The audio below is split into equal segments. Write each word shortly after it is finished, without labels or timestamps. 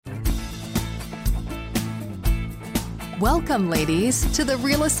Welcome, ladies, to the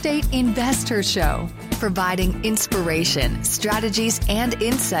Real Estate Investor Show, providing inspiration, strategies, and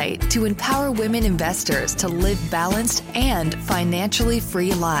insight to empower women investors to live balanced and financially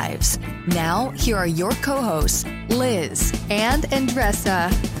free lives. Now, here are your co-hosts, Liz and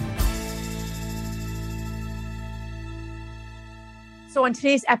Andressa. So on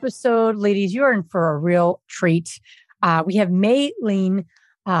today's episode, ladies, you're in for a real treat. We have MeiLani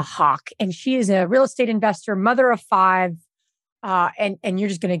Hock, and she is a real estate investor, mother of five, and you're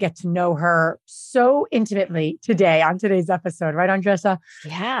just going to get to know her so intimately today on today's episode, right, Andressa?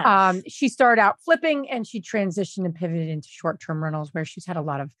 Yeah. She started out flipping, and she transitioned and pivoted into short-term rentals, where she's had a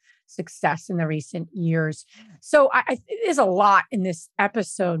lot of success in the recent years. So there's a lot in this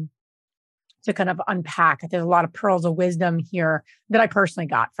episode to kind of unpack. There's a lot of pearls of wisdom here that I personally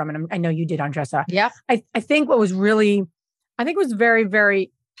got from it. I know you did, Andressa. Yeah. I think what was really, was very,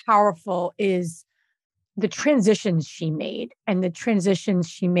 very powerful is the transitions she made and the transitions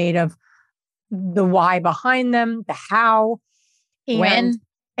she made of the why behind them, the how, and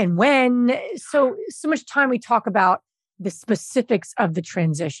when. So much time we talk about the specifics of the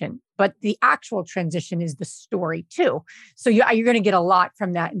transition, but the actual transition is the story too. So you're going to get a lot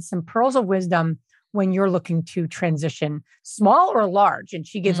from that and some pearls of wisdom when you're looking to transition small or large. And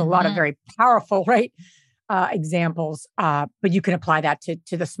she gives a lot of very powerful, examples, but you can apply that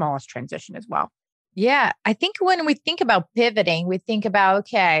to the smallest transition as well. Yeah. I think when we think about pivoting, we think about,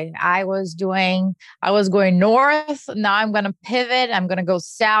 okay, I was going north. Now I'm going to pivot. I'm going to go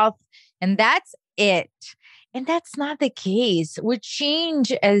south. And that's it. And that's not the case. We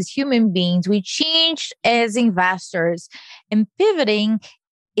change as human beings. We change as investors. And pivoting,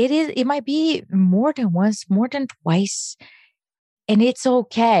 it might be more than once, more than twice. And it's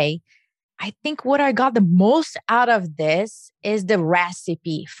okay. I think what I got the most out of this is the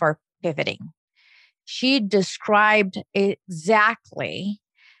recipe for pivoting. She described exactly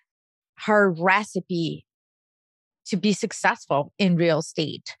her recipe to be successful in real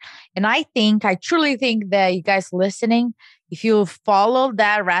estate. And I truly think that you guys listening, if you follow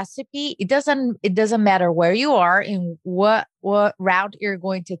that recipe, it doesn't matter where you are and what route you're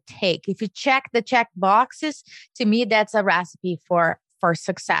going to take. If you check the check boxes, to me, that's a recipe for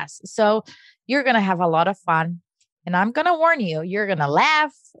success. So you're going to have a lot of fun. And I'm going to warn you, you're going to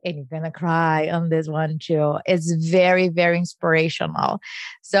laugh and you're going to cry on this one too. It's very, very inspirational.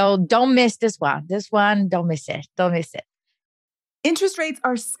 So don't miss this one. Don't miss it. Don't miss it. Interest rates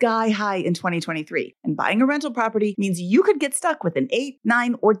are sky high in 2023, and buying a rental property means you could get stuck with an 8,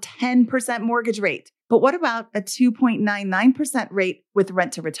 9, or 10% mortgage rate. But what about a 2.99% rate with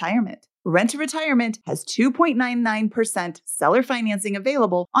Rent to Retirement? Rent to Retirement has 2.99% seller financing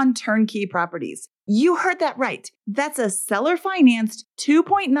available on turnkey properties. You heard that right. That's a seller-financed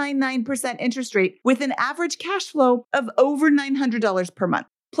 2.99% interest rate with an average cash flow of over $900 per month.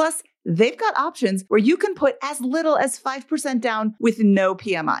 Plus, they've got options where you can put as little as 5% down with no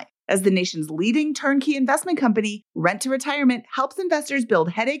PMI. As the nation's leading turnkey investment company, Rent to Retirement helps investors build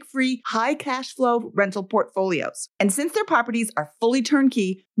headache-free, high cash flow rental portfolios. And since their properties are fully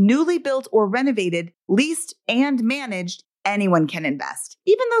turnkey, newly built or renovated, leased, and managed, anyone can invest,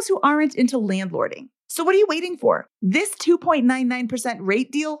 even those who aren't into landlording. So what are you waiting for? This 2.99%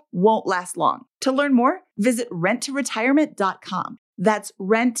 rate deal won't last long. To learn more, visit renttoretirement.com. That's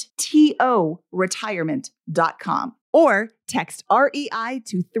renttoretirement.com. Or text REI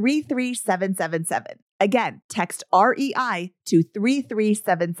to 33777. Again, text REI to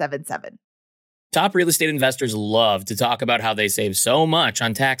 33777. Top real estate investors love to talk about how they save so much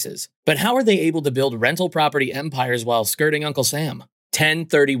on taxes. But how are they able to build rental property empires while skirting Uncle Sam?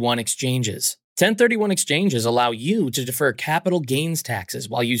 1031 exchanges. 1031 exchanges allow you to defer capital gains taxes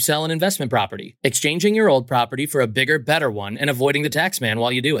while you sell an investment property, exchanging your old property for a bigger, better one and avoiding the tax man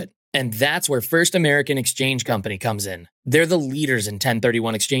while you do it. And that's where First American Exchange Company comes in. They're the leaders in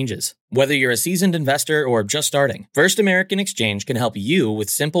 1031 exchanges. Whether you're a seasoned investor or just starting, First American Exchange can help you with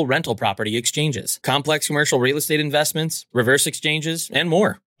simple rental property exchanges, complex commercial real estate investments, reverse exchanges, and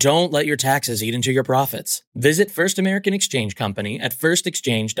more. Don't let your taxes eat into your profits. Visit First American Exchange Company at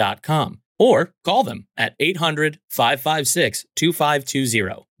firstexchange.com or call them at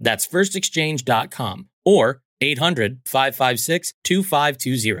 800-556-2520. That's firstexchange.com or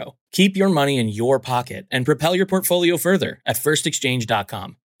 800-556-2520. Keep your money in your pocket and propel your portfolio further at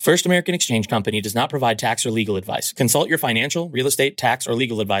firstexchange.com. First American Exchange Company does not provide tax or legal advice. Consult your financial, real estate, tax, or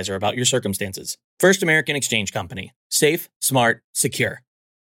legal advisor about your circumstances. First American Exchange Company. Safe, smart, secure.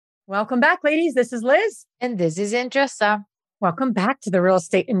 Welcome back, ladies. This is Liz. And this is Andressa. Welcome back to the Real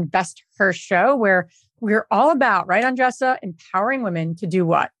Estate Investor Show, where we're all about, right, Andressa, empowering women to do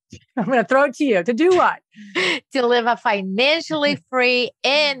what? I'm going to throw it to you. To do what? to live a financially free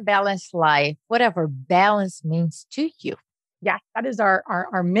and balanced life, whatever balance means to you. Yeah, that is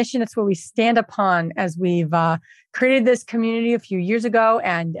our mission. It's what we stand upon as we've created this community a few years ago.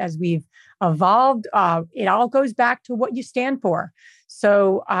 And as we've evolved, it all goes back to what you stand for.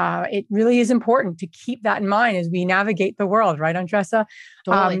 So it really is important to keep that in mind as we navigate the world, right, Andressa?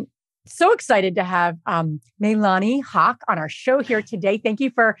 Totally. So excited to have MeiLani Hock on our show here today. Thank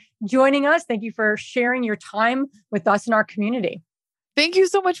you for joining us. Thank you for sharing your time with us and our community. Thank you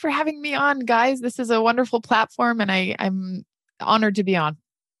so much for having me on, guys. This is a wonderful platform, and I'm honored to be on.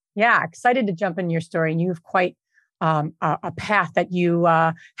 Yeah, excited to jump into your story. And you have quite a path that you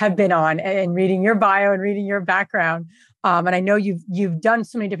have been on, and reading your bio and reading your background. And I know you've done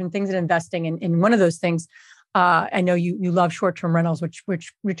so many different things in investing. And one of those things, I know you love short-term rentals, which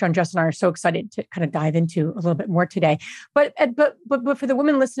Andressa and I are so excited to kind of dive into a little bit more today. But for the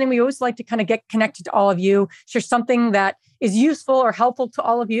women listening, we always like to kind of get connected to all of you, share something that is useful or helpful to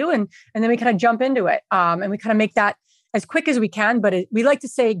all of you, and then we kind of jump into it. And we kind of make that as quick as we can, but we like to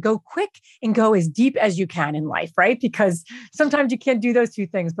say go quick and go as deep as you can in life, right? Because sometimes you can't do those two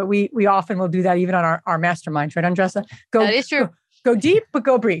things, but we often will do that even on our masterminds, right, Andressa? That is true. Go deep, but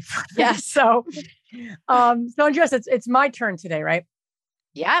go brief. Yes. So Andressa, it's my turn today, right?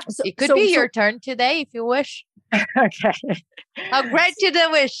 Yeah, it could be your turn today if you wish. Okay. I'll grant you the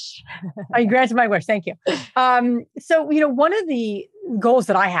wish. I granted my wish. Thank you. So, one of the goals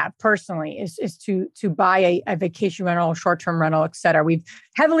that I have personally is to buy a vacation rental, short-term rental, et cetera. We've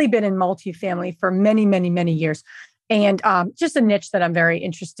heavily been in multifamily for many, many, many years. And just a niche that I'm very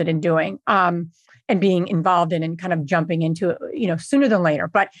interested in doing and being involved in and kind of jumping into, sooner than later.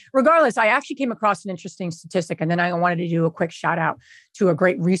 But regardless, I actually came across an interesting statistic, and then I wanted to do a quick shout out to a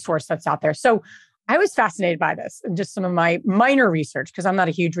great resource that's out there. So I was fascinated by this and just some of my minor research, because I'm not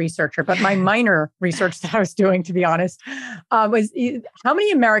a huge researcher, but my minor research that I was doing, to be honest, was how many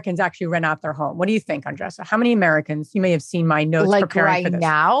Americans actually rent out their home? What do you think, Andressa? How many Americans? You may have seen my notes preparing for this.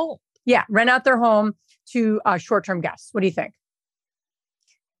 Now? Yeah, rent out their home to short-term guests. What do you think?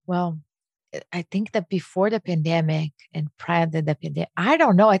 Well, I think that before the pandemic and prior to the pandemic, I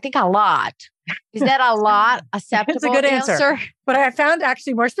don't know. I think a lot. Is that a lot acceptable? It's a good answer. But I found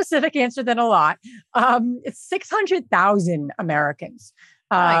actually more specific answer than a lot. It's 600,000 Americans.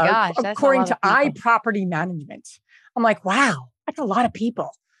 Oh my gosh. According to iProperty Management. I'm like, wow, that's a lot of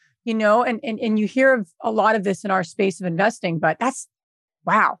people, and you hear of a lot of this in our space of investing, but that's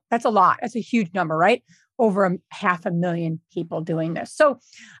a lot. That's a huge number, right? Over 500,000 people doing this. So,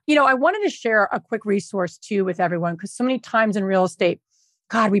 I wanted to share a quick resource too with everyone, because so many times in real estate,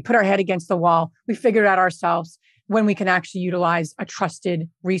 God, we put our head against the wall. We figure it out ourselves when we can actually utilize a trusted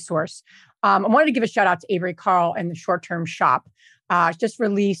resource. I wanted to give a shout out to Avery Carl and the Short-Term Shop. Just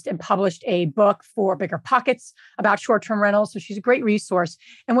released and published a book for Bigger Pockets about short-term rentals. So she's a great resource.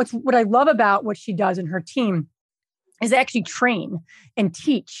 And what I love about what she does and her team is they actually train and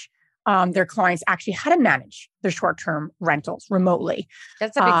teach their clients actually how to manage their short-term rentals remotely.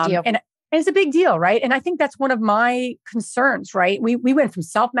 That's a big deal. And it's a big deal, right? And I think that's one of my concerns, right? We went from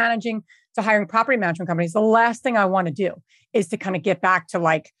self-managing to hiring property management companies. The last thing I want to do is to kind of get back to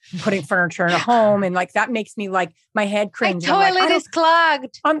like putting furniture in a home. And like, that makes me like my head cringe. My toilet is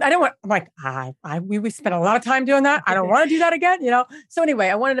clogged. We spent a lot of time doing that. I don't want to do that again, So anyway,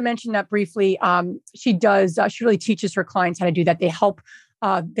 I wanted to mention that briefly. She really teaches her clients how to do that. They help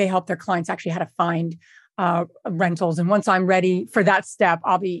their clients actually how to find rentals. And once I'm ready for that step,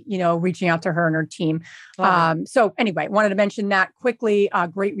 I'll be, reaching out to her and her team. So anyway, wanted to mention that quickly.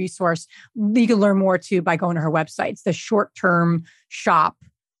 Great resource. You can learn more too by going to her website. It's the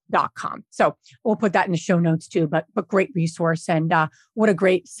shorttermshop.com. So we'll put that in the show notes too, but great resource. And what a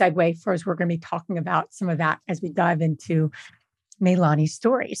great segue for us. We're going to be talking about some of that as we dive into MeiLani's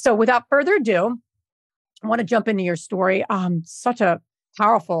story. So without further ado, I want to jump into your story. Such a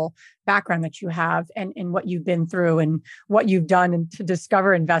powerful background that you have and what you've been through and what you've done and to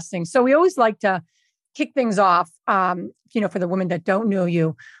discover investing. So we always like to kick things off, for the women that don't know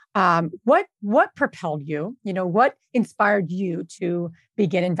you, what propelled you, what inspired you to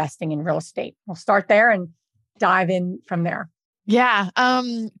begin investing in real estate? We'll start there and dive in from there. Yeah.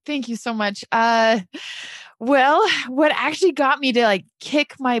 Thank you so much. Well, what actually got me to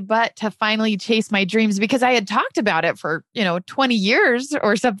kick my butt to finally chase my dreams, because I had talked about it for, 20 years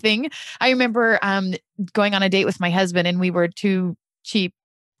or something. I remember, going on a date with my husband, and we were two cheap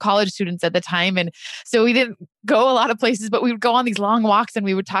college students at the time. And so we didn't go a lot of places, but we would go on these long walks and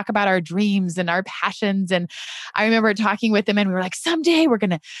we would talk about our dreams and our passions. And I remember talking with them and we were like, someday we're going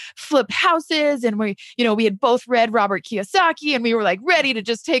to flip houses. And we had both read Robert Kiyosaki and we were like ready to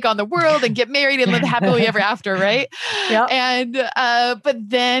just take on the world and get married and live happily ever after. Right. Yep. And, but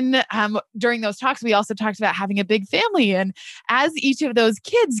then during those talks, we also talked about having a big family. And as each of those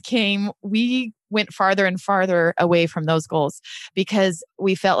kids came, we went farther and farther away from those goals because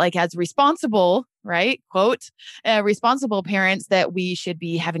we felt like as responsible, right? Quote, responsible parents that we should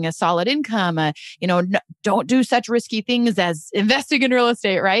be having a solid income, don't do such risky things as investing in real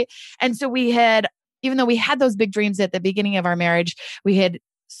estate, right? And so even though we had those big dreams at the beginning of our marriage, we had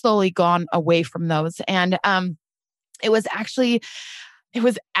slowly gone away from those. And it was actually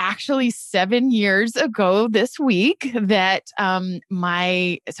 7 years ago this week that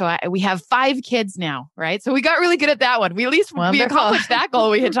we have 5 kids now, right? So we got really good at that one. We we accomplished that goal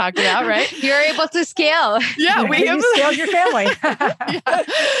we had talked about, right? You're able to scale. Yeah, you scaled your family.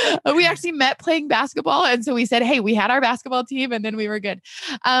 Yeah. We actually met playing basketball, and so we said, "Hey, we had our basketball team, and then we were good."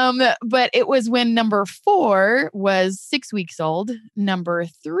 But it was when number 4 was 6 weeks old. Number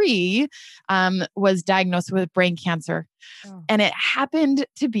 3 was diagnosed with brain cancer. Oh. And it happened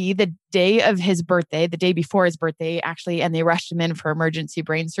to be the day of his birthday, the day before his birthday, actually. And they rushed him in for emergency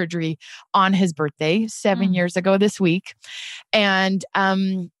brain surgery on his birthday 7 years ago this week. And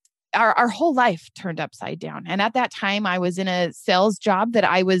our whole life turned upside down. And at that time, I was in a sales job that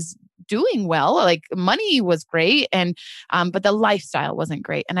I was doing well, like money was great. And but the lifestyle wasn't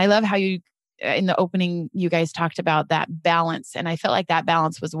great. And I love how in the opening, you guys talked about that balance. And I felt like that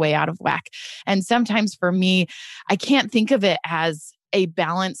balance was way out of whack. And sometimes for me, I can't think of it as a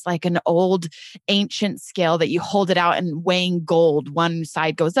balance like an old ancient scale that you hold it out and weighing gold. One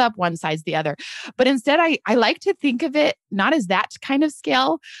side goes up, one side's the other. But instead, I like to think of it not as that kind of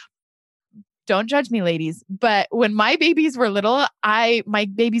scale. Don't judge me, ladies. But when my babies were little, my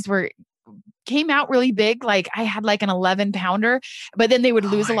babies came out really big. Like I had like an 11 pounder, but then they would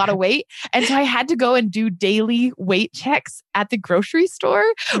lose a lot of weight. And so I had to go and do daily weight checks at the grocery store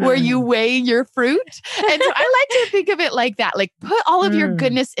where you weigh your fruit. And so I like to think of it like that, like put all of your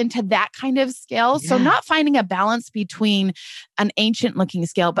goodness into that kind of scale. Yeah. So not finding a balance between an ancient looking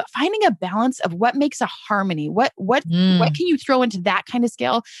scale, but finding a balance of what makes a harmony. What can you throw into that kind of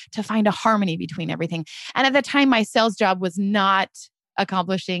scale to find a harmony between everything? And at the time, my sales job was not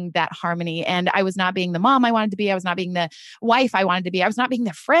accomplishing that harmony. And I was not being the mom I wanted to be. I was not being the wife I wanted to be. I was not being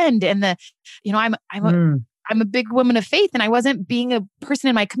the friend and I'm a big woman of faith and I wasn't being a person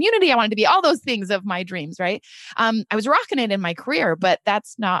in my community. I wanted to be all those things of my dreams, right? I was rocking it in my career, but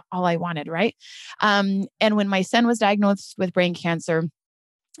that's not all I wanted, right? And when my son was diagnosed with brain cancer,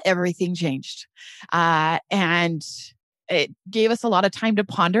 everything changed. And it gave us a lot of time to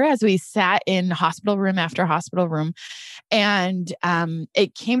ponder as we sat in hospital room after hospital room. And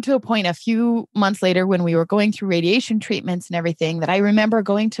it came to a point a few months later when we were going through radiation treatments and everything that I remember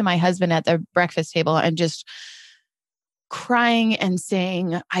going to my husband at the breakfast table and just crying and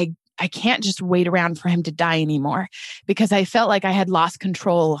saying, I can't just wait around for him to die anymore, because I felt like I had lost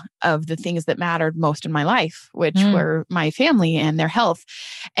control of the things that mattered most in my life, which were my family and their health.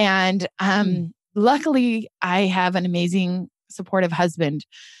 And luckily, I have an amazing, supportive husband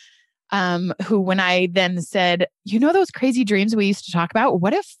who, when I then said, those crazy dreams we used to talk about,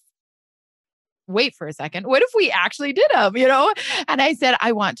 wait for a second, what if we actually did them, And I said,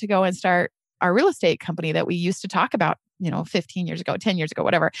 I want to go and start our real estate company that we used to talk about, 15 years ago, 10 years ago,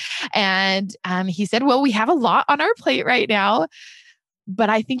 whatever. And he said, well, we have a lot on our plate right now, but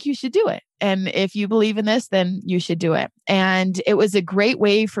I think you should do it. And if you believe in this, then you should do it. And it was a great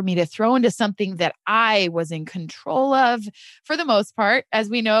way for me to throw into something that I was in control of for the most part. As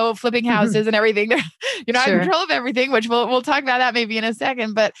we know, flipping houses and everything, you're not in control of everything, which we'll talk about that maybe in a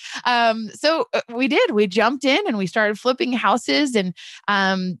second. But so we jumped in and we started flipping houses. And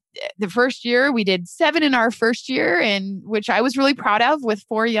the first year we did 7 in our first year, and which I was really proud of, with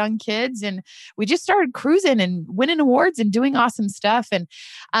 4 young kids. And we just started cruising and winning awards and doing awesome stuff. And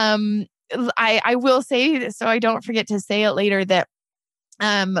I will say, so I don't forget to say it later, that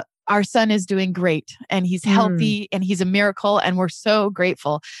our son is doing great and he's healthy and he's a miracle. And we're so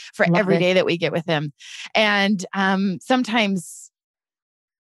grateful for every day that we get with him. And sometimes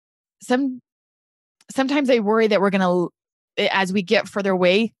I worry that we're going to, as we get further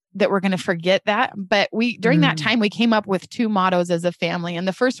away, that we're going to forget that. But during that time, we came up with 2 mottos as a family. And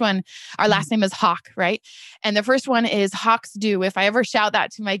the first one, our last name is Hock, right? And the first one is Hawks do. If I ever shout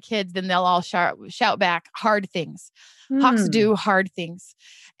that to my kids, then they'll all shout back hard things. Hawks do hard things.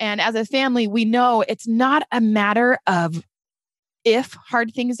 And as a family, we know it's not a matter of if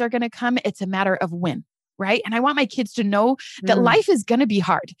hard things are going to come, it's a matter of when. Right. And I want my kids to know that Mm. life is going to be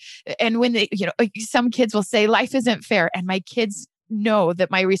hard. And when they, some kids will say life isn't fair. And my kids know that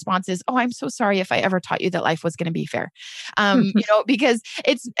my response is, oh, I'm so sorry if I ever taught you that life was going to be fair. Because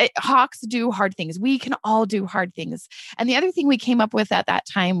Hawks do hard things. We can all do hard things. And the other thing we came up with at that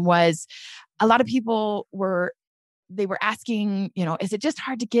time was a lot of people were asking, is it just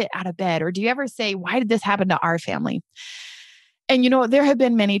hard to get out of bed? Or do you ever say, why did this happen to our family? And, there have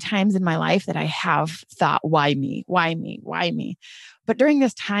been many times in my life that I have thought, why me? Why me? Why me? But during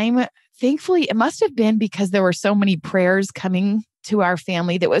this time, thankfully, it must have been because there were so many prayers coming to our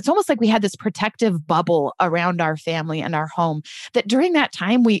family that it's almost like we had this protective bubble around our family and our home, that during that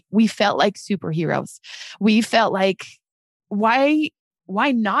time, we felt like superheroes. We felt like, why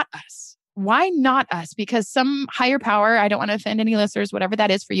not us? Why not us? Because some higher power, I don't want to offend any listeners, whatever that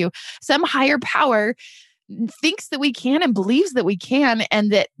is for you, some higher power thinks that we can and believes that we can, and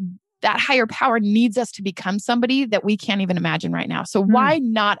that higher power needs us to become somebody that we can't even imagine right now. So why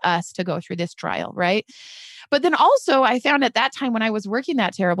not us to go through this trial, right? But then also I found at that time when I was working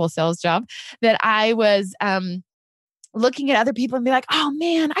that terrible sales job that I was looking at other people and be like, oh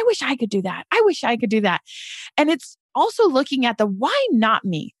man, I wish I could do that. I wish I could do that. And it's also looking at the why not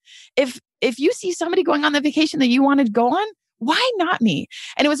me? If you see somebody going on the vacation that you wanted to go on, why not me?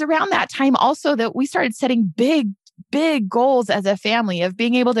 And it was around that time also that we started setting big goals as a family of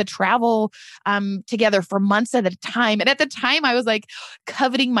being able to travel together for months at a time. And at the time I was like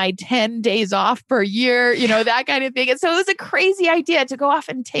coveting my 10 days off per year, that kind of thing. And so it was a crazy idea to go off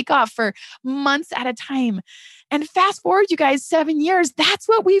and take off for months at a time. And fast forward, you guys, 7 years, that's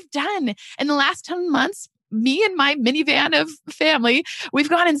what we've done. In the last 10 months, me and my minivan of family, we've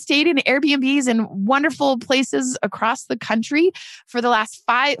gone and stayed in Airbnbs in wonderful places across the country for the last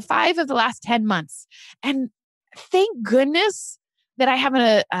five of the last 10 months. And thank goodness that I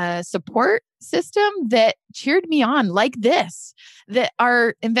have a support system that cheered me on like this, that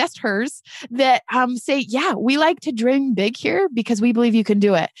are investors that say, yeah, we like to dream big here because we believe you can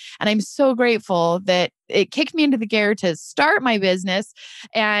do it. And I'm so grateful that it kicked me into the gear to start my business.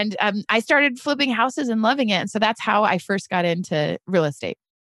 And I started flipping houses and loving it. And so that's how I first got into real estate.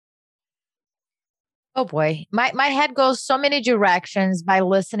 Oh boy, my head goes so many directions by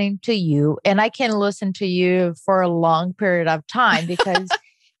listening to you, and I can listen to you for a long period of time because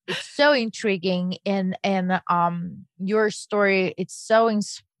it's so intriguing, and your story, it's so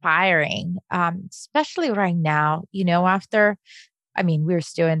inspiring, especially right now. We're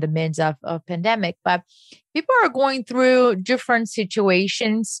still in the midst of a pandemic, but people are going through different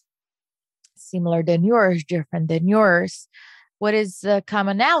situations, similar than yours, different than yours. What is the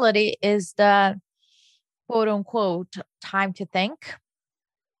commonality is the quote unquote time to think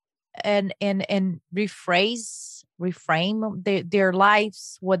and reframe their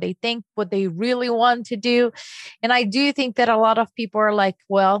lives, what they think, what they really want to do. And I do think that a lot of people are like,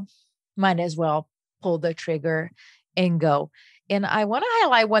 well, might as well pull the trigger and go. And I want to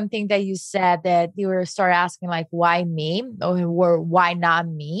highlight one thing that you said, that you were start asking like, why me, or why not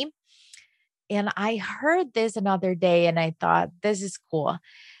me? And I heard this another day and I thought, this is cool.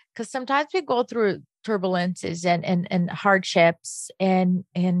 Because sometimes we go through turbulences and hardships and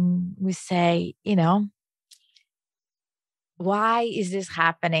we say, why is this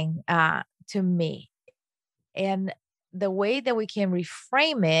happening to me? And the way that we can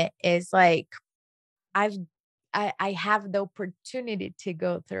reframe it is like, I have the opportunity to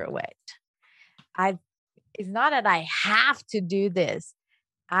go through it. It's not that I have to do this.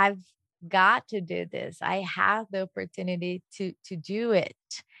 I've got to do this. I have the opportunity to do it.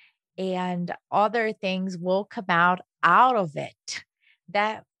 And other things will come out of it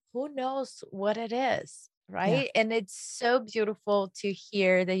that who knows what it is, right? Yeah. And it's so beautiful to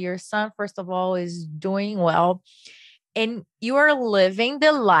hear that your son, first of all, is doing well and you are living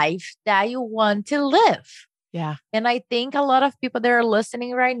the life that you want to live. Yeah. And I think a lot of people that are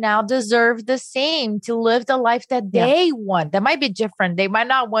listening right now deserve the same, to live the life that they want. That might be different. They might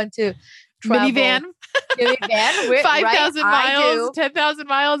not want to travel. Minivan. 5,000 miles, 10,000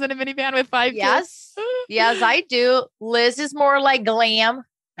 miles in a minivan with 5 kids. Yes, I do. Liz is more like glam.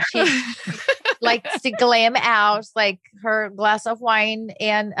 She likes to glam out, like her glass of wine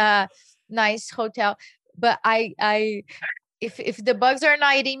and a nice hotel. But if the bugs are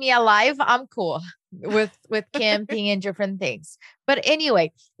not eating me alive, I'm cool with camping and different things. But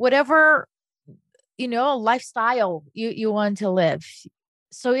anyway, whatever, lifestyle you want to live.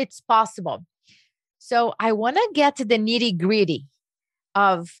 So it's possible. So I want to get to the nitty gritty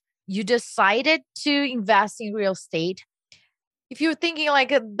of, you decided to invest in real estate. if you're thinking like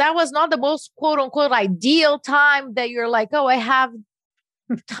that was not the most quote unquote ideal time that you're like, oh, I have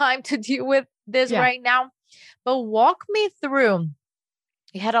time to deal with this right now. But walk me through.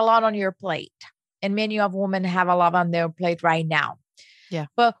 You had a lot on your plate, and many of women have a lot on their plate right now. Yeah.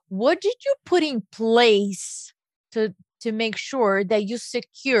 But what did you put in place to make sure that you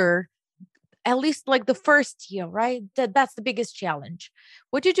secure at least like the first deal, right? That's the biggest challenge.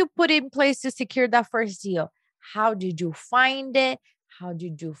 What did you put in place to secure that first deal? How did you find it? How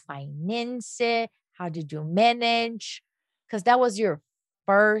did you finance it? How did you manage? Because that was your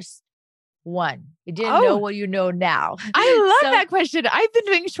first one. You didn't know what you know now. I love that question. I've been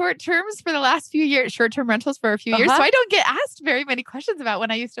doing short terms for the last few years, short-term rentals for a few years. So I don't get asked very many questions about when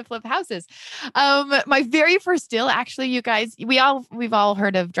I used to flip houses. My very first deal, actually, you guys, we've all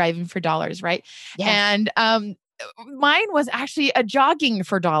heard of driving for dollars, right? Yes. And mine was actually a jogging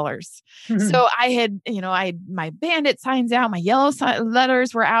for dollars. So I had, my bandit signs out, my yellow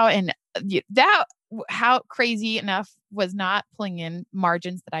letters were out, and that, how crazy enough, was not pulling in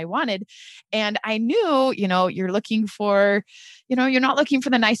margins that I wanted. And I knew, you're looking for, you're not looking for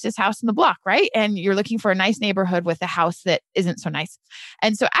the nicest house in the block, right? And you're looking for a nice neighborhood with a house that isn't so nice.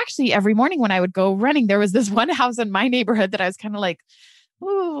 And so actually every morning when I would go running, there was this one house in my neighborhood that I was kind of like,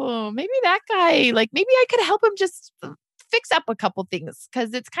 oh, maybe that guy, like maybe I could help him just fix up a couple things,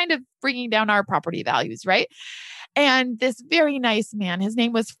 because it's kind of bringing down our property values, right? And this very nice man, his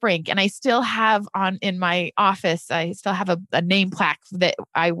name was Frank, and I still have in my office, I still have a name plaque that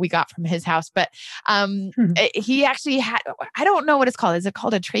we got from his house. But he actually had, I don't know what it's called. Is it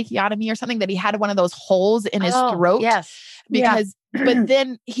called a tracheotomy or something? That he had one of those holes in his throat. Yes. Because, but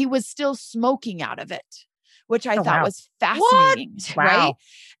then he was still smoking out of it, which I thought was fascinating. What? Right. Wow.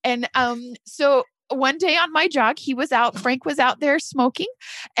 And so one day on my jog, Frank was out there smoking,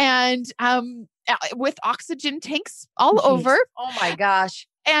 and with oxygen tanks all over. Oh my gosh.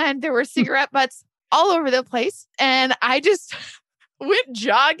 And there were cigarette butts all over the place. And I just went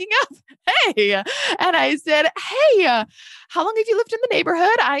jogging up. Hey, and I said, hey, how long have you lived in the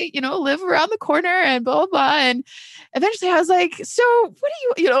neighborhood? I, live around the corner and blah, blah, blah. And eventually I was like, so what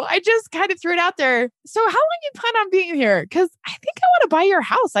do you, I just kind of threw it out there. So how long you plan on being here? Because I think I want to buy your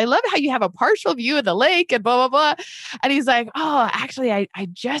house. I love how you have a partial view of the lake and blah, blah, blah. And he's like, oh, actually, I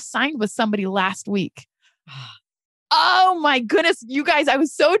just signed with somebody last week. Oh my goodness, you guys, I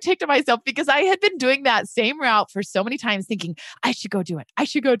was so ticked at myself because I had been doing that same route for so many times thinking, I should go do it. I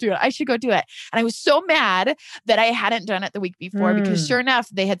should go do it. I should go do it. And I was so mad that I hadn't done it the week before because sure enough,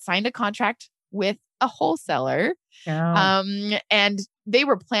 they had signed a contract with a wholesaler. And they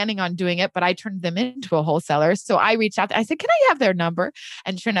were planning on doing it, but I turned them into a wholesaler. So I reached out. I said, can I have their number?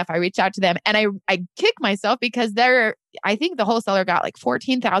 And sure enough, I reached out to them, and I kicked myself because I think the wholesaler got like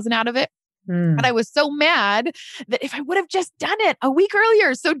 14,000 out of it. And I was so mad that if I would have just done it a week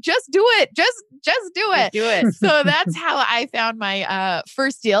earlier, so just do it, just do it. Do it. So that's how I found my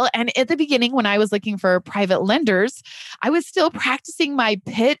first deal. And at the beginning, when I was looking for private lenders, I was still practicing my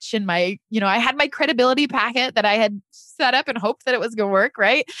pitch and my, I had my credibility packet that I had set up and hoped that it was going to work,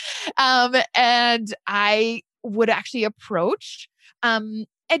 right? And I would actually approach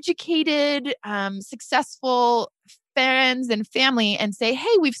educated, successful friends and family and say, hey,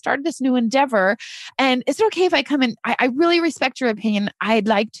 we've started this new endeavor. And is it okay if I come in? I really respect your opinion. I'd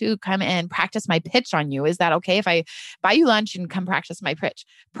like to come and practice my pitch on you. Is that okay if I buy you lunch and come practice my pitch?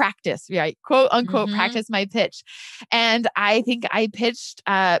 Practice, right? Quote unquote, practice my pitch. And I think I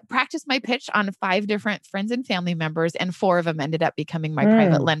practiced my pitch on 5 different friends and family members, and 4 of them ended up becoming my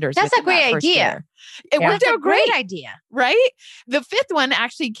private lenders. That's a great idea. It worked out great. Idea. Right? The 5th one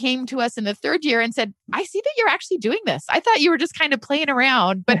actually came to us in the 3rd year and said, I see that you're actually doing this. I thought you were just kind of playing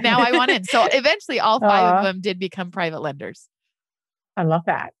around, but now I want in. So eventually all 5 of them did become private lenders. I love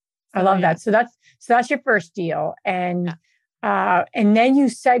that. I love that. So that's your first deal. And then you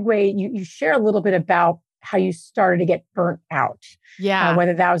segue, you share a little bit about how you started to get burnt out. Yeah.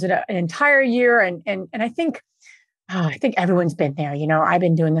 Whether that was an entire year. And I think everyone's been there. I've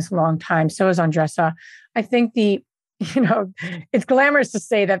been doing this a long time. So is Andressa. I think it's glamorous to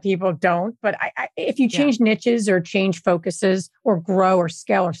say that people don't, but if you change niches or change focuses or grow or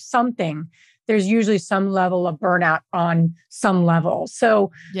scale or something, there's usually some level of burnout on some level.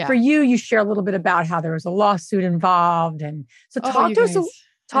 So for you share a little bit about how there was a lawsuit involved. And so talk to us a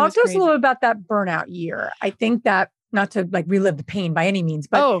little bit about that burnout year. I think that, not to like relive the pain by any means,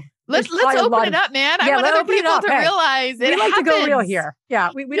 but Let's open it up, man. I want other people to realize it. We like to go real here. Yeah.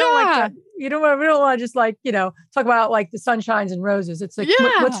 We don't like to, we don't want to just like, talk about like the sunshines and roses. It's like,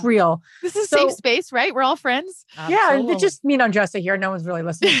 what's real? This is a safe space, right? We're all friends. Yeah. And it's just me and Andressa here. No one's really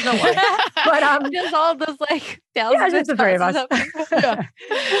listening. No way. But just all those like thousands just the three of us.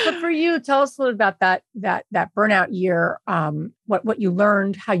 But for you, tell us a little about that burnout year, what you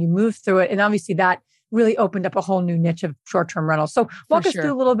learned, how you moved through it. And obviously that really opened up a whole new niche of short-term rentals. So walk us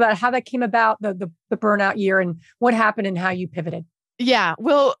through a little bit how that came about, the burnout year and what happened and how you pivoted. Yeah.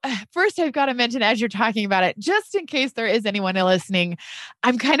 Well, first I've got to mention as you're talking about it, just in case there is anyone listening,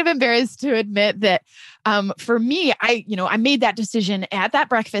 I'm kind of embarrassed to admit that for me, I made that decision at that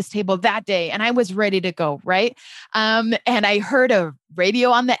breakfast table that day and I was ready to go. Right. And I heard a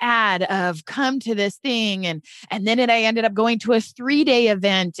radio on the ad of come to this thing. And then I ended up going to a 3-day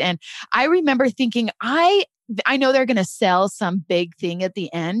event. And I remember thinking, I know they're going to sell some big thing at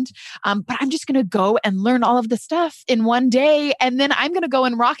the end, but I'm just going to go and learn all of the stuff in one day. And then I'm going to go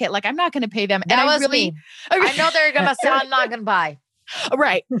and rock it. Like I'm not going to pay them. That was me. I know they're going to sell. I'm not going to buy.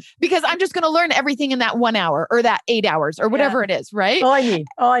 Right. Because I'm just going to learn everything in that 1 hour or that 8 hours or whatever it is. Right. All I need.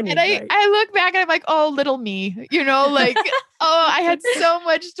 And I look back and I'm like, oh, little me, like, oh, I had so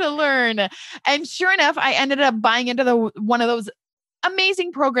much to learn. And sure enough, I ended up buying into one of those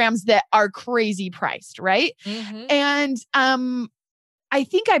amazing programs that are crazy priced. Right. Mm-hmm. And, I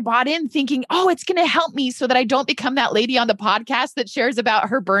think I bought in thinking, oh, it's going to help me so that I don't become that lady on the podcast that shares about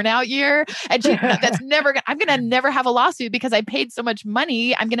her burnout year. And I'm going to never have a lawsuit because I paid so much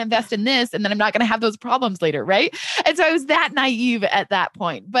money. I'm going to invest in this and then I'm not going to have those problems later. Right. And so I was that naive at that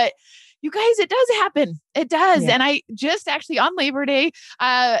point. But you guys, it does happen. It does. Yeah. And I just actually on Labor Day,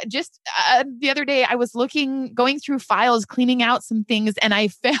 the other day, I was going through files, cleaning out some things, and I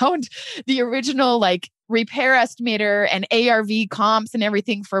found the original like repair estimator and ARV comps and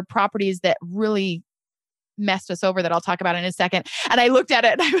everything for properties that really messed us over that I'll talk about in a second. And I looked at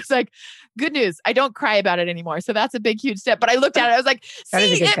it and I was like, good news. I don't cry about it anymore. So that's a big, huge step. But I looked at it. I was like,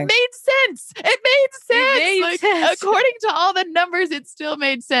 see, it made sense. It made sense. According to all the numbers, it still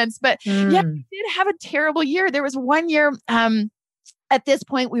made sense. But yeah, we did have a terrible year. There was one year, at this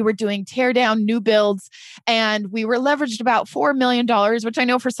point, we were doing tear down new builds and we were leveraged about $4 million, which I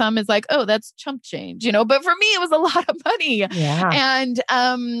know for some is like, oh, that's chump change, but for me, it was a lot of money. Yeah.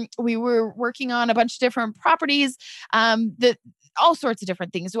 And we were working on a bunch of different properties, all sorts of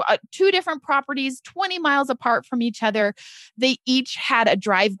different things. 2 different properties, 20 miles apart from each other. They each had a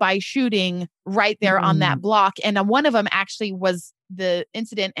drive-by shooting right there on that block. And one of them actually was the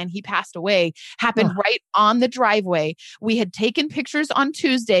incident and he passed away, happened right on the driveway. We had taken pictures on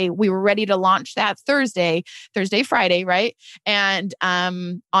Tuesday. We were ready to launch that Thursday, Friday, right? And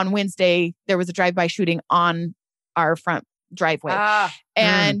on Wednesday, there was a drive-by shooting on our front driveway.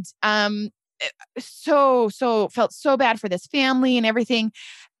 And so felt so bad for this family and everything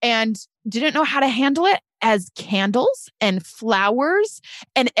and didn't know how to handle it as candles and flowers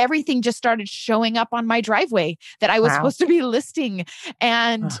and everything just started showing up on my driveway that I was supposed to be listing.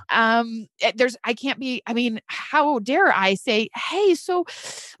 And how dare I say, hey, so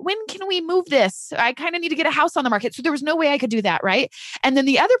when can we move this? I kind of need to get a house on the market. So there was no way I could do that. Right. And then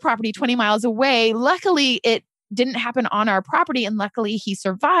the other property 20 miles away, luckily it didn't happen on our property and luckily he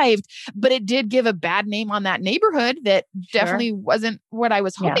survived, but it did give a bad name on that neighborhood that definitely wasn't what I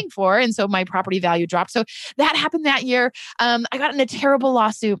was hoping for. And so my property value dropped. So that happened that year. I got in a terrible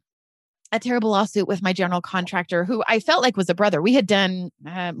lawsuit with my general contractor who I felt like was a brother. We had done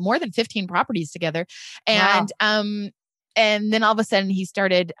more than 15 properties together. And, and then all of a sudden he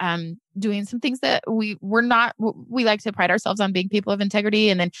started doing some things that we like to pride ourselves on being people of integrity.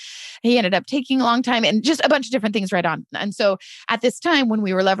 And then he ended up taking a long time and just a bunch of different things right on. And so at this time when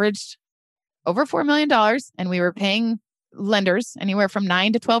we were leveraged over $4 million and we were paying lenders anywhere from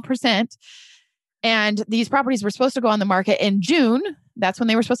 9 to 12%, and these properties were supposed to go on the market in June. That's when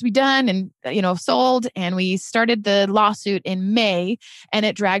they were supposed to be done and, sold. And we started the lawsuit in May and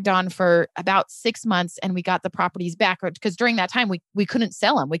it dragged on for about 6 months and we got the properties back because during that time we couldn't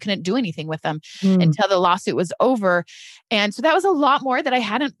sell them. We couldn't do anything with them until the lawsuit was over. And so that was a lot more that I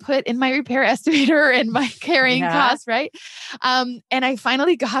hadn't put in my repair estimator and my carrying costs. Right. And I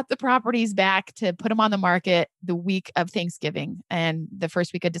finally got the properties back to put them on the market the week of Thanksgiving and the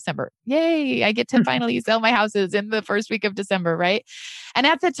first week of December. Yay. I get to finally sell my houses in the first week of December. Right. And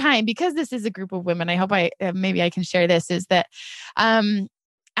at the time, because this is a group of women, I hope maybe I can share this, is that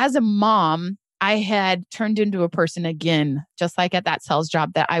as a mom, I had turned into a person again, just like at that sales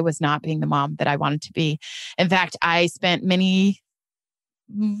job, that I was not being the mom that I wanted to be. In fact, I spent many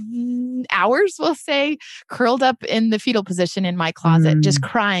hours, we'll say, curled up in the fetal position in my closet, just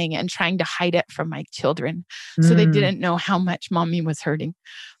crying and trying to hide it from my children. So they didn't know how much mommy was hurting.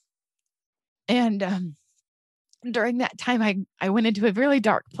 And during that time, I went into a really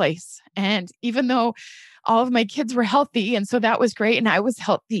dark place. And even though all of my kids were healthy, and so that was great, and I was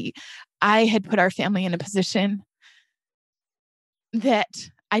healthy, I had put our family in a position that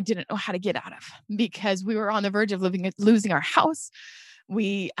I didn't know how to get out of, because we were on the verge of losing our house.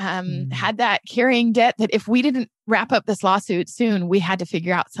 We had that carrying debt that if we didn't wrap up this lawsuit soon, we had to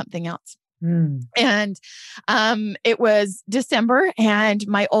figure out something else. And it was December, and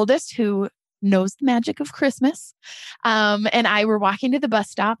my oldest, who knows the magic of Christmas, and I were walking to the bus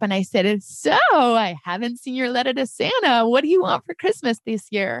stop, and I said, "So I haven't seen your letter to Santa. What do you want for Christmas this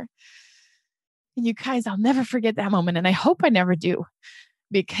year?" And you guys, I'll never forget that moment. And I hope I never do,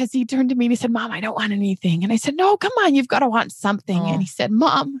 because he turned to me and he said, "Mom, I don't want anything." And I said, "No, come on, you've got to want something." And he said,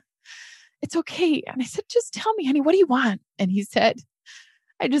 "Mom, it's okay." And I said, "Just tell me, honey, what do you want?" And he said,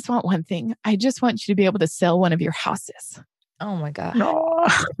 "I just want one thing. I just want you to be able to sell one of your houses." Oh my God.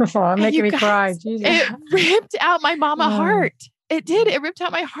 Oh, making me cry. Jesus. It ripped out my mama heart. It did. It ripped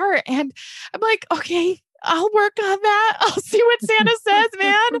out my heart. And I'm like, okay, I'll work on that. I'll see what Santa says,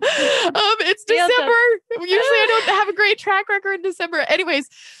 man. It's December. Usually I don't have a great track record in December. Anyways,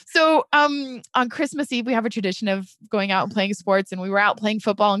 so on Christmas Eve, we have a tradition of going out and playing sports, and we were out playing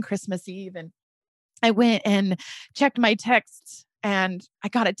football on Christmas Eve. And I went and checked my texts, and I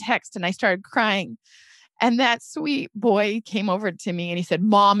got a text, and I started crying. And that sweet boy came over to me and he said,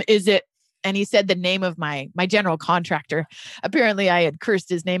 "Mom, is it?" And he said the name of my general contractor. Apparently I had cursed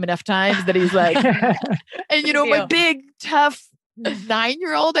his name enough times that he's like, and you know, my big, tough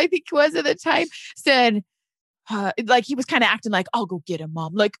 9-year-old, I think he was at the time, said, like he was kind of acting like, "I'll go get him,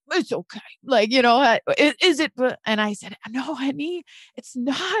 Mom. Like, it's okay. Like, you know, is it?" And I said, "No, honey, it's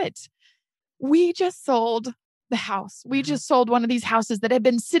not. We just sold the house. We just sold one of these houses that had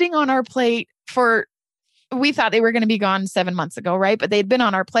been sitting on our plate for, we thought they were going to be gone 7 months ago, right? But they'd been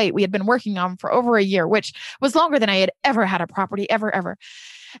on our plate. We had been working on them for over a year, which was longer than I had ever had a property, ever.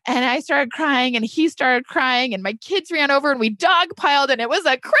 And I started crying, and he started crying, and my kids ran over, and we dogpiled, and it was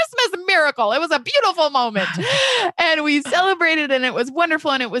a Christmas miracle. It was a beautiful moment. And we celebrated, and it was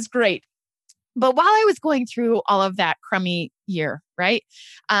wonderful, and it was great. But while I was going through all of that crummy year, right?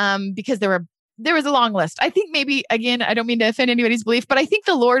 Because there was a long list. I think maybe, again, I don't mean to offend anybody's belief, but I think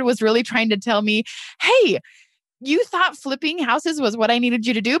the Lord was really trying to tell me, hey, you thought flipping houses was what I needed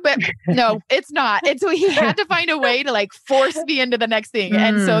you to do, but no, it's not. And so he had to find a way to like force me into the next thing.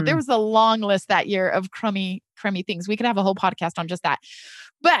 And so there was a long list that year of crummy things. We could have a whole podcast on just that.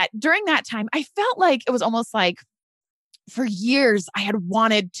 But during that time, I felt like it was almost like, for years, I had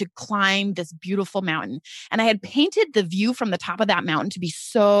wanted to climb this beautiful mountain, and I had painted the view from the top of that mountain to be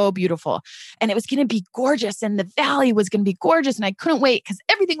so beautiful, and it was going to be gorgeous, and the valley was going to be gorgeous, and I couldn't wait because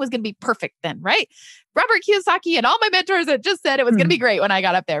everything was going to be perfect then, right? Robert Kiyosaki and all my mentors had just said it was going to be great when I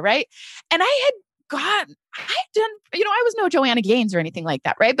got up there, right? And I done, you know, I was no Joanna Gaines or anything like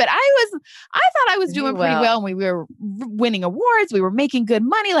that, right? But I thought I was doing pretty well, and we were winning awards. We were making good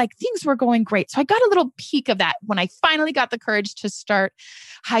money. Like things were going great. So I got a little peek of that when I finally got the courage to start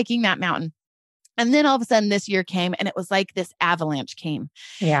hiking that mountain. And then all of a sudden this year came, and it was like this avalanche came.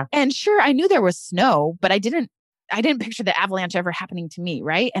 Yeah. And sure, I knew there was snow, but I didn't picture the avalanche ever happening to me,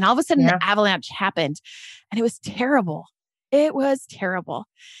 right? And all of a sudden the avalanche happened, and it was terrible. It was terrible.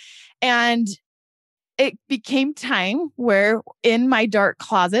 And it became time where in my dark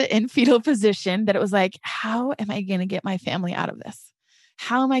closet in fetal position that it was like, how am I going to get my family out of this?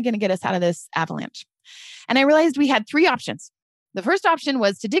 How am I going to get us out of this avalanche? And I realized we had 3 options. The first option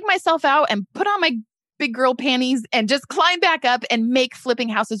was to dig myself out and put on my big girl panties and just climb back up and make flipping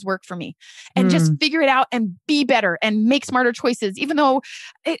houses work for me and just figure it out and be better and make smarter choices, even though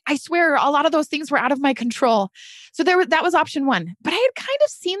I swear a lot of those things were out of my control. So that was option 1. But I had kind of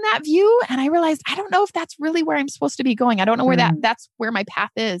seen that view, and I realized, I don't know if that's really where I'm supposed to be going. I don't know where that's where my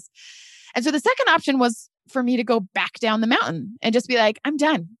path is. And so the second option was for me to go back down the mountain and just be like, I'm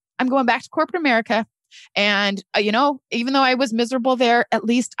done. I'm going back to corporate America. And, you know, even though I was miserable there, at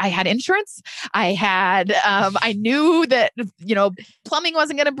least I had insurance. I had, I knew that, you know, plumbing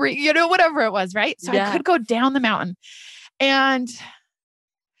wasn't going to break, you know, whatever it was. Right. So I could go down the mountain. And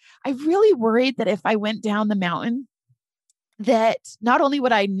I really worried that if I went down the mountain, that not only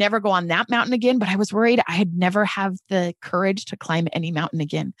would I never go on that mountain again, but I was worried I'd never have the courage to climb any mountain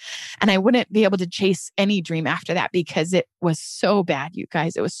again. And I wouldn't be able to chase any dream after that because it was so bad, you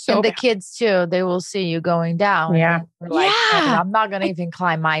guys. It was so and the bad. kids too, they will see you going down. Yeah. Like, I'm not going to even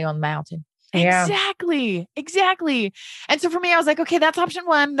climb my own mountain. Yeah. Exactly. And so for me, I was like, okay, that's option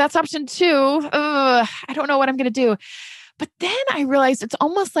one. That's option two. I don't know what I'm going to do. But then I realized it's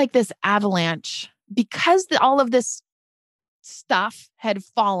almost like this avalanche because all of this stuff had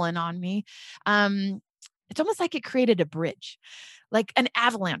fallen on me. It's almost like it created a bridge, like an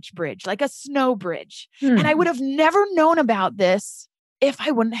avalanche bridge, like a snow bridge. And I would have never known about this if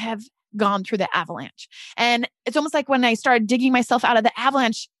I wouldn't have gone through the avalanche. And it's almost like when I started digging myself out of the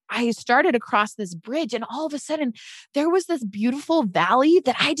avalanche, I started across this bridge and all of a sudden there was this beautiful valley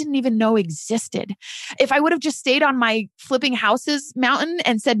that I didn't even know existed. If I would have just stayed on my flipping houses mountain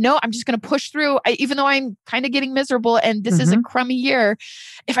and said, no, I'm just going to push through, even though I'm kind of getting miserable and this is a crummy year,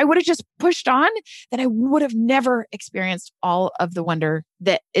 if I would have just pushed on, then I would have never experienced all of the wonder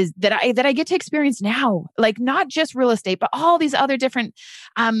that I get to experience now. Like not just real estate, but all these other different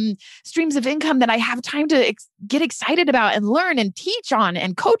streams of income that I have time to get excited about and learn and teach on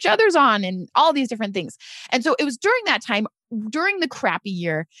and coach others on and all these different things. And so it was during that time, during the crappy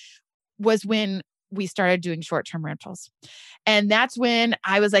year, was when we started doing short-term rentals. And that's when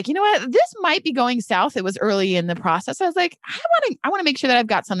I was like, you know what, this might be going south. It was early in the process. I was like, I want to make sure that I've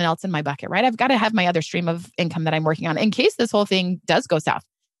got something else in my bucket, right? I've got to have my other stream of income that I'm working on in case this whole thing does go south.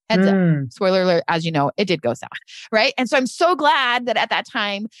 Heads up, spoiler alert, as you know, it did go south, right? And so I'm so glad that at that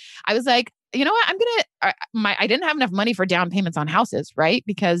time I was like, you know what, I didn't have enough money for down payments on houses, right?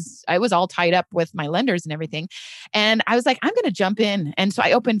 Because I was all tied up with my lenders and everything. And I was like, I'm going to jump in. And so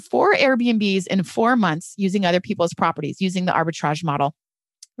I opened 4 Airbnbs in 4 months using other people's properties, using the arbitrage model.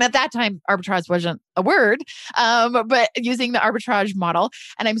 At that time, arbitrage wasn't a word, but using the arbitrage model.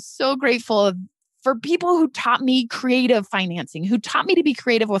 And I'm so grateful for people who taught me creative financing, who taught me to be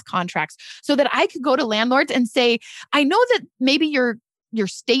creative with contracts so that I could go to landlords and say, I know that maybe your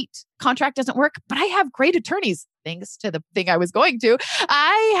state contract doesn't work, but I have great attorneys. Thanks to the thing I was going to,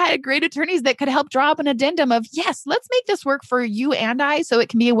 I had great attorneys that could help draw up an addendum of, yes, let's make this work for you and I, so it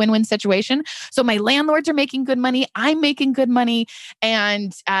can be a win-win situation. So my landlords are making good money. I'm making good money.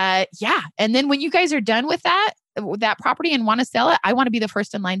 And and then when you guys are done with that property and want to sell it, I want to be the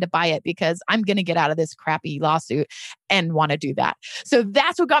first in line to buy it because I'm going to get out of this crappy lawsuit and want to do that. So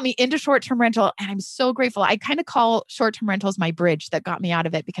that's what got me into short-term rental. And I'm so grateful. I kind of call short-term rentals my bridge that got me out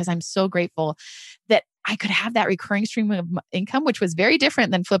of it because I'm so grateful that I could have that recurring stream of income, which was very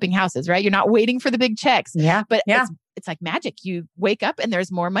different than flipping houses, right? You're not waiting for the big checks. But it's like magic. You wake up and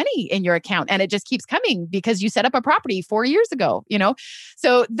there's more money in your account and it just keeps coming because you set up a property 4 years ago, you know?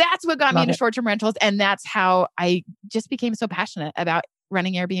 So that's what got me into short-term rentals. And that's how I just became so passionate about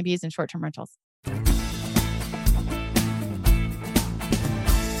running Airbnbs and short-term rentals.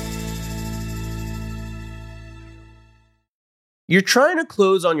 You're trying to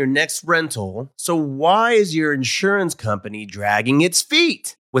close on your next rental, so why is your insurance company dragging its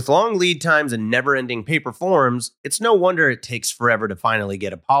feet? With long lead times and never-ending paper forms, it's no wonder it takes forever to finally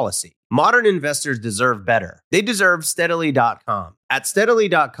get a policy. Modern investors deserve better. They deserve Steadily.com. At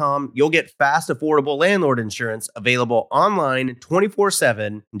Steadily.com, you'll get fast, affordable landlord insurance available online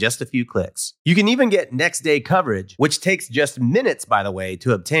 24/7 in just a few clicks. You can even get next-day coverage, which takes just minutes, by the way,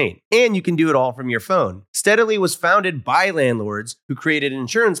 to obtain. And you can do it all from your phone. Steadily was founded by landlords who created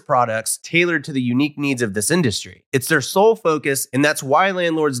insurance products tailored to the unique needs of this industry. It's their sole focus, and that's why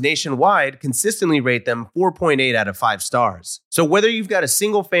landlords nationwide consistently rate them 4.8 out of 5 stars. So whether you've got a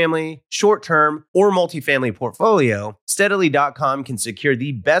single-family, short-term, or multifamily portfolio, Steadily.com can secure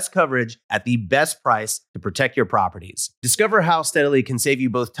the best coverage at the best price to protect your properties. Discover how Steadily can save you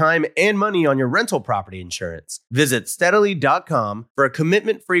both time and money on your rental property insurance. Visit Steadily.com for a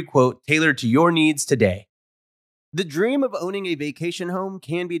commitment-free quote tailored to your needs today. The dream of owning a vacation home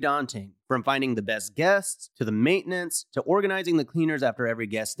can be daunting. From finding the best guests, to the maintenance, to organizing the cleaners after every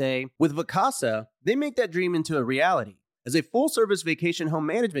guest stay, with Vacasa, they make that dream into a reality. As a full-service vacation home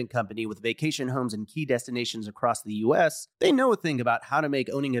management company with vacation homes in key destinations across the U.S., they know a thing about how to make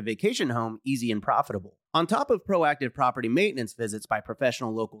owning a vacation home easy and profitable. On top of proactive property maintenance visits by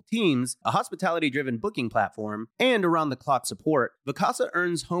professional local teams, a hospitality-driven booking platform, and around-the-clock support, Vacasa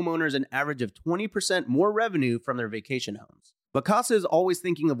earns homeowners an average of 20% more revenue from their vacation homes. Vacasa is always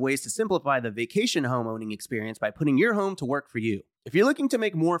thinking of ways to simplify the vacation home owning experience by putting your home to work for you. If you're looking to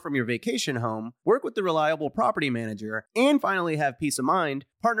make more from your vacation home, work with the reliable property manager, and finally have peace of mind,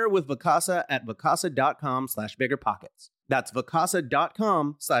 partner with Vacasa at vacasa.com/biggerpockets. That's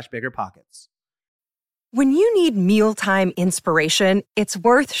vacasa.com/biggerpockets. When you need mealtime inspiration, it's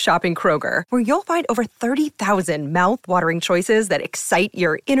worth shopping Kroger, where you'll find over 30,000 mouth-watering choices that excite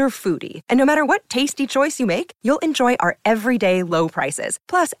your inner foodie. And no matter what tasty choice you make, you'll enjoy our everyday low prices,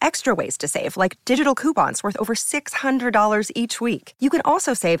 plus extra ways to save, like digital coupons worth over $600 each week. You can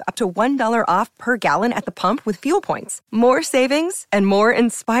also save up to $1 off per gallon at the pump with fuel points. More savings and more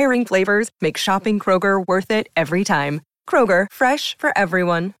inspiring flavors make shopping Kroger worth it every time. Kroger, fresh for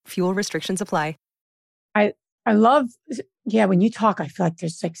everyone. Fuel restrictions apply. I love, when you talk, I feel like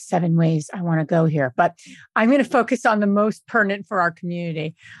there's like 7 ways I want to go here, but I'm going to focus on the most pertinent for our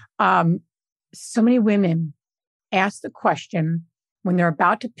community. So many women ask the question when they're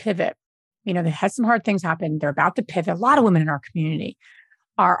about to pivot, they had some hard things happen. They're about to pivot. A lot of women in our community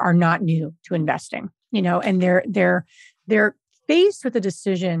are not new to investing, and they're faced with a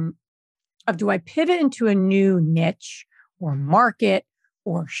decision of, do I pivot into a new niche or market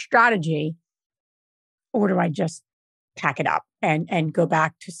or strategy? Or do I just pack it up and go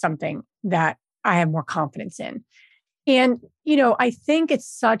back to something that I have more confidence in? And, I think it's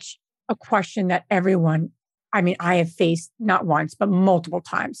such a question that everyone, I have faced not once, but multiple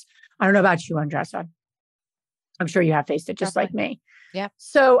times. I don't know about you, Andressa. I'm sure you have faced it just like me. Yeah.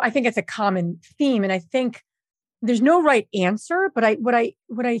 So I think it's a common theme. And I think there's no right answer, but what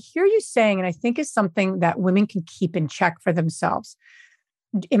I hear you saying, and I think is something that women can keep in check for themselves.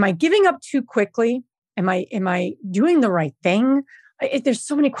 Am I giving up too quickly? Am I doing the right thing? There's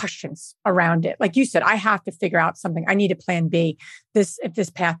so many questions around it. Like you said, I have to figure out something. I need a plan B. If this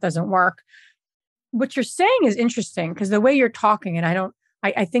path doesn't work. What you're saying is interesting, because the way you're talking, and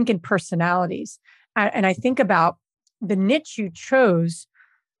I think in personalities, and I think about the niche you chose.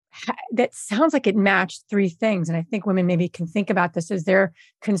 That sounds like it matched 3 things. And I think women maybe can think about this as they're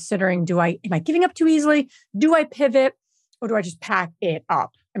considering, am I giving up too easily? Do I pivot? Or do I just pack it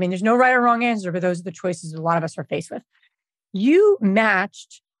up? There's no right or wrong answer, but those are the choices a lot of us are faced with. You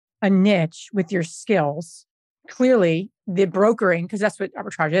matched a niche with your skills. Clearly, the brokering, because that's what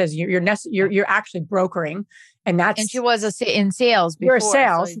arbitrage is. You're actually brokering, and she was in sales before. You're a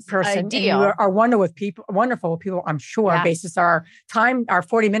sales person, and you are wonderful with people. I'm sure, basis our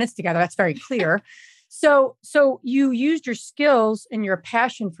 40 minutes together. That's very clear. So you used your skills and your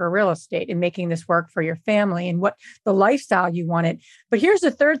passion for real estate in making this work for your family and what the lifestyle you wanted. But here's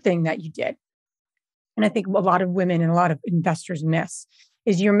the third thing that you did. And I think a lot of women and a lot of investors miss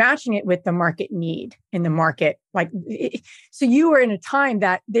is you're matching it with the market need in the market. So you were in a time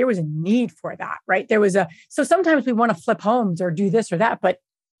that there was a need for that, right? So sometimes we want to flip homes or do this or that, but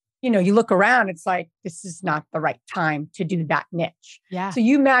you look around, it's like, this is not the right time to do that niche. Yeah. So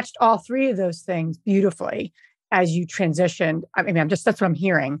you matched all 3 of those things beautifully as you transitioned. That's what I'm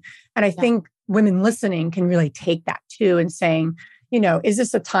hearing. And I think women listening can really take that too and saying, is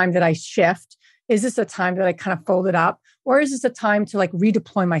this a time that I shift? Is this a time that I kind of fold it up? Or is this a time to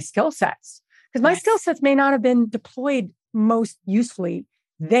redeploy my skill sets? Because my skill sets may not have been deployed most usefully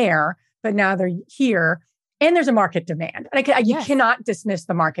there, but now they're here. And there's a market demand. You cannot dismiss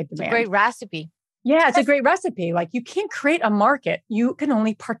the market demand. It's a great recipe. Yeah, it's a great recipe. You can't create a market. You can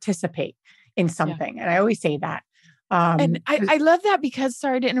only participate in something. Yeah. And I always say that. And I love that because,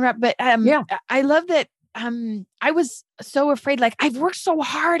 sorry to interrupt, but I love that I was so afraid. I've worked so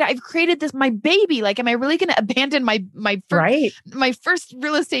hard. I've created this, my baby. Am I really going to abandon my first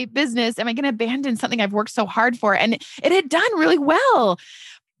real estate business? Am I going to abandon something I've worked so hard for? And it had done really well.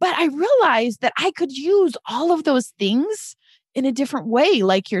 But I realized that I could use all of those things in a different way.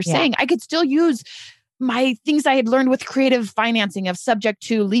 Like you're saying, I could still use my things I had learned with creative financing of subject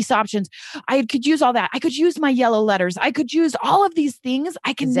to lease options. I could use all that. I could use my yellow letters. I could use all of these things.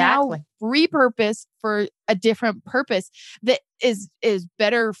 I can now repurpose for a different purpose that is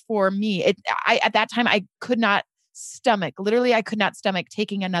better for me. At that time, I could not stomach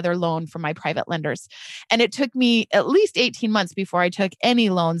taking another loan from my private lenders. And it took me at least 18 months before I took any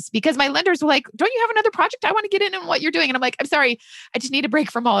loans because my lenders were like, don't you have another project? I want to get in on what you're doing. And I'm like, I'm sorry, I just need a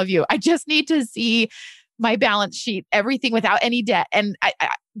break from all of you. I just need to see my balance sheet, everything without any debt. And I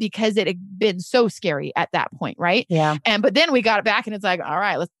because it had been so scary at that point. Right. Yeah. But then we got it back and it's like, all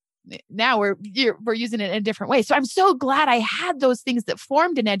right, now we're using it in a different way. So I'm so glad I had those things that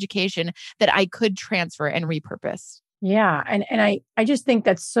formed an education that I could transfer and repurpose. Yeah. And I just think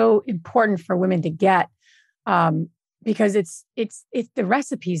that's so important for women to get because it's the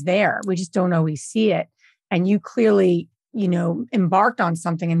recipe's there. We just don't always see it. And you clearly, embarked on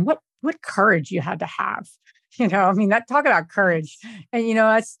something and what courage you had to have. Talk about courage. And,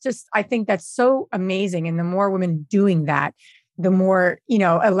 that's just, I think that's so amazing. And the more women doing that, the more,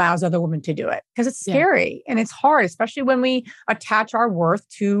 allows other women to do it, because it's scary and it's hard, especially when we attach our worth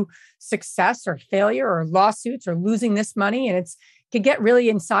to success or failure or lawsuits or losing this money. And it can get really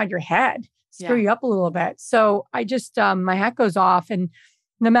inside your head, screw you up a little bit. So I just, my hat goes off, and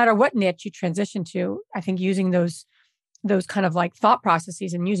no matter what niche you transition to, I think using those kind of like thought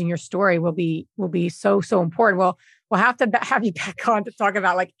processes and using your story will be so important. We'll have to have you back on to talk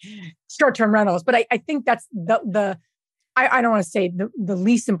about like short-term rentals, but I think that's I don't want to say the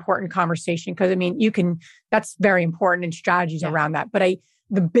least important conversation, because I mean, that's very important, and strategies around that. But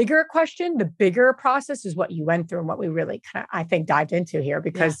the bigger question, the bigger process is what you went through and what we really kind of, I think, dived into here,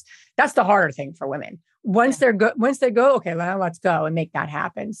 because that's the harder thing for women. Once they go, okay, well, let's go and make that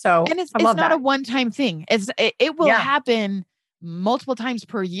happen. So, and it's not a one-time thing. It will happen multiple times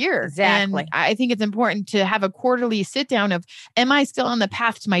per year. Exactly. And I think it's important to have a quarterly sit down of, am I still on the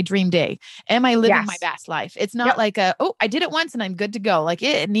path to my dream day? Am I living my best life? It's not like I did it once and I'm good to go. Like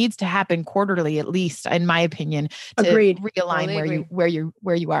it needs to happen quarterly, at least, in my opinion, to realign where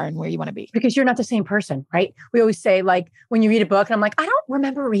you are and where you want to be. Because you're not the same person, right? We always say, like, when you read a book and I'm like, I don't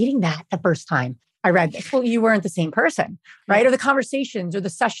remember reading that the first time I read this. Well, you weren't the same person, right? Or the conversations or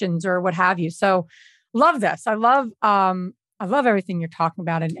the sessions or what have you. So love this. I love everything you're talking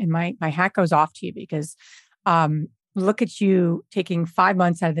about. And my hat goes off to you, because look at you taking 5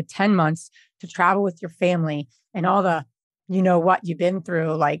 months out of the 10 months to travel with your family and all the, what you've been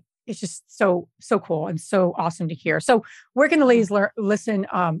through. Like, it's just so cool and so awesome to hear. So where can the ladies listen?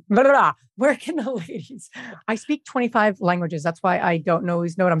 Where can the ladies? I speak 25 languages. That's why I don't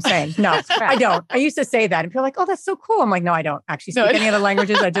always know what I'm saying. No, I don't. I used to say that and people are like, oh, that's so cool. I'm like, no, I don't actually speak any other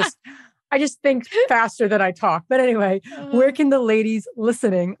languages. I just think faster than I talk. But anyway, where can the ladies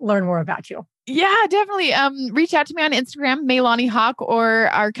listening learn more about you? Yeah, definitely. Reach out to me on Instagram, MeiLani Hock, or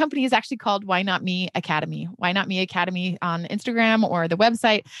our company is actually called Why Not Me Academy. Why Not Me Academy on Instagram or the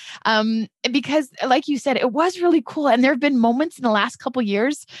website. Because like you said, it was really cool. And there have been moments in the last couple of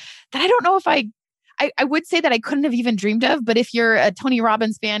years that I don't know if I would say that I couldn't have even dreamed of. But if you're a Tony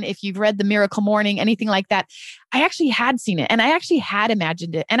Robbins fan, if you've read The Miracle Morning, anything like that, I actually had seen it and I actually had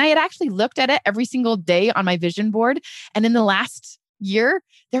imagined it. And I had actually looked at it every single day on my vision board. And in the last year,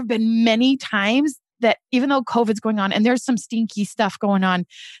 there have been many times that even though COVID's going on and there's some stinky stuff going on,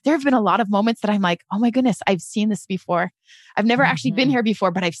 there have been a lot of moments that I'm like, oh my goodness, I've seen this before. I've never actually been here before,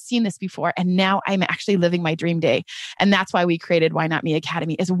 but I've seen this before. And now I'm actually living my dream day. And that's why we created Why Not Me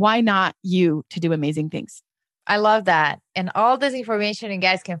Academy, is why not you to do amazing things. I love that. And all this information you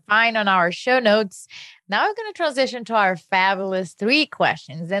guys can find on our show notes. Now we're going to transition to our fabulous 3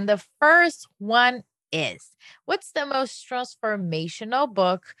 questions. And the first one is, what's the most transformational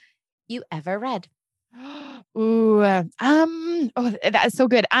book you ever read? That's so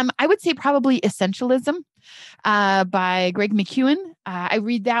good. I would say probably Essentialism by Greg McKeown. I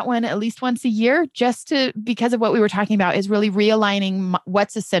read that one at least once a year, because of what we were talking about, is really realigning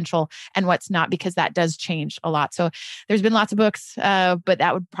what's essential and what's not, because that does change a lot. So there's been lots of books, but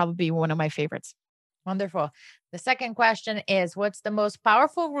that would probably be one of my favorites. Wonderful. The second question is, what's the most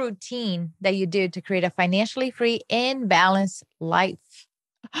powerful routine that you do to create a financially free and balanced life?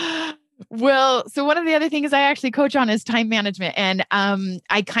 Well, so one of the other things I actually coach on is time management. And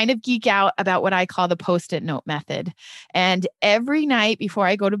I kind of geek out about what I call the Post-it note method. And every night before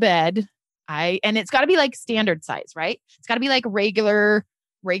I go to bed, and it's got to be like standard size, right? It's got to be like regular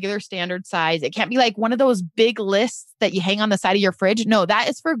standard size. It can't be like one of those big lists that you hang on the side of your fridge. No, that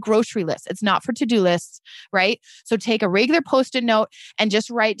is for grocery lists. It's not for to-do lists, right? So take a regular Post-it note and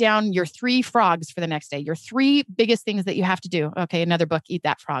just write down your 3 frogs for the next day, your 3 biggest things that you have to do. Okay, another book, Eat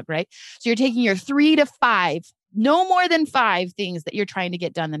That Frog, right? So you're taking your 3 to 5, no more than 5 things that you're trying to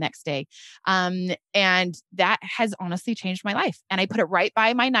get done the next day. And that has honestly changed my life. And I put it right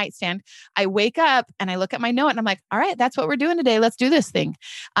by my nightstand. I wake up and I look at my note and I'm like, all right, that's what we're doing today. Let's do this thing.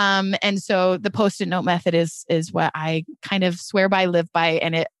 And so the Post-it note method is what I kind of swear by, live by.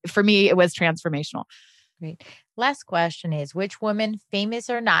 And for me, it was transformational. Great. Last question is, which woman, famous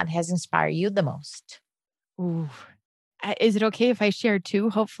or not, has inspired you the most? Ooh. Is it okay if I share 2,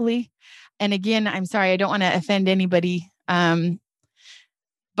 hopefully? And again, I'm sorry, I don't want to offend anybody.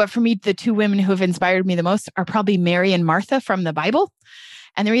 But for me, the 2 women who have inspired me the most are probably Mary and Martha from the Bible.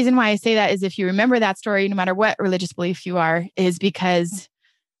 And the reason why I say that is, if you remember that story, no matter what religious belief you are, is because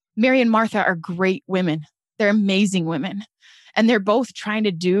Mary and Martha are great women. They're amazing women. And they're both trying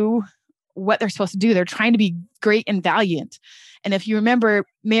to do what they're supposed to do. They're trying to be great and valiant. And if you remember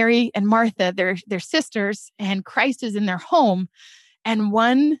Mary and Martha, they're sisters, and Christ is in their home, and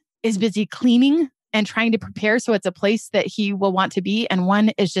one is busy cleaning and trying to prepare so it's a place that he will want to be, and one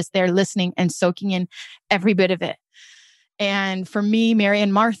is just there listening and soaking in every bit of it. And for me, Mary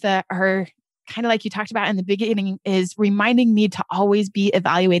and Martha are kind of like you talked about in the beginning, is reminding me to always be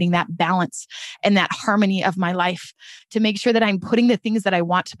evaluating that balance and that harmony of my life to make sure that I'm putting the things that I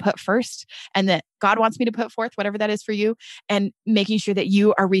want to put first and that God wants me to put forth, whatever that is for you, and making sure that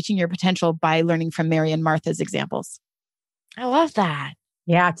you are reaching your potential by learning from Mary and Martha's examples. I love that.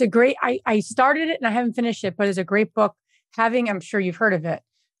 Yeah, it's a great, I started it and I haven't finished it, but it's a great book. I'm sure you've heard of it,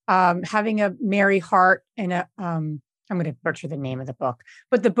 having a Mary heart and I'm going to butcher the name of the book,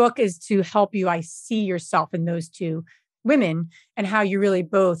 but the book is to help you. I see yourself in those two women and how you're really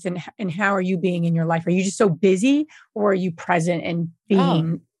both, and how are you being in your life? Are you just so busy, or are you present and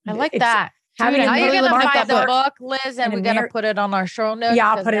being? I like that. Having Now you're going to find the book, book, Liz, and we're going to put it on our show notes.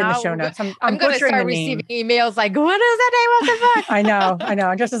 Yeah, I'll put it in the show notes. I'm going to start receiving emails like, what is the name of the book? I know.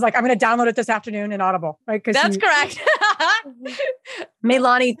 And just as like, I'm going to download it this afternoon in Audible, right? That's correct.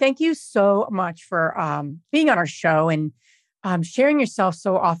 MeiLani, thank you so much for being on our show and sharing yourself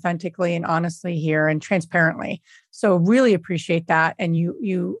so authentically and honestly here and transparently. So really appreciate that. And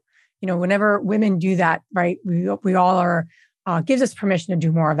you know, whenever women do that, right, we all are, gives us permission to do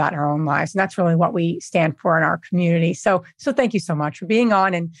more of that in our own lives. And that's really what we stand for in our community. So thank you so much for being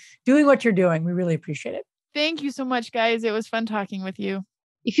on and doing what you're doing. We really appreciate it. Thank you so much, guys. It was fun talking with you.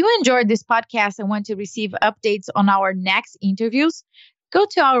 If you enjoyed this podcast and want to receive updates on our next interviews, go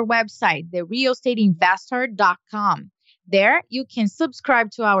to our website, therealestateinvestor.com. There, you can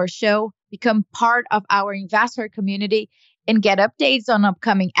subscribe to our show, become part of our investor community, and get updates on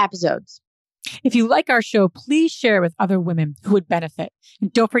upcoming episodes. If you like our show, please share with other women who would benefit.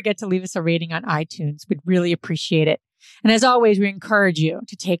 And don't forget to leave us a rating on iTunes. We'd really appreciate it. And as always, we encourage you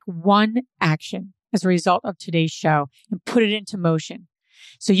to take one action as a result of today's show and put it into motion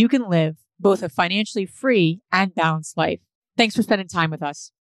so you can live both a financially free and balanced life. Thanks for spending time with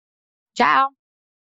us. Ciao.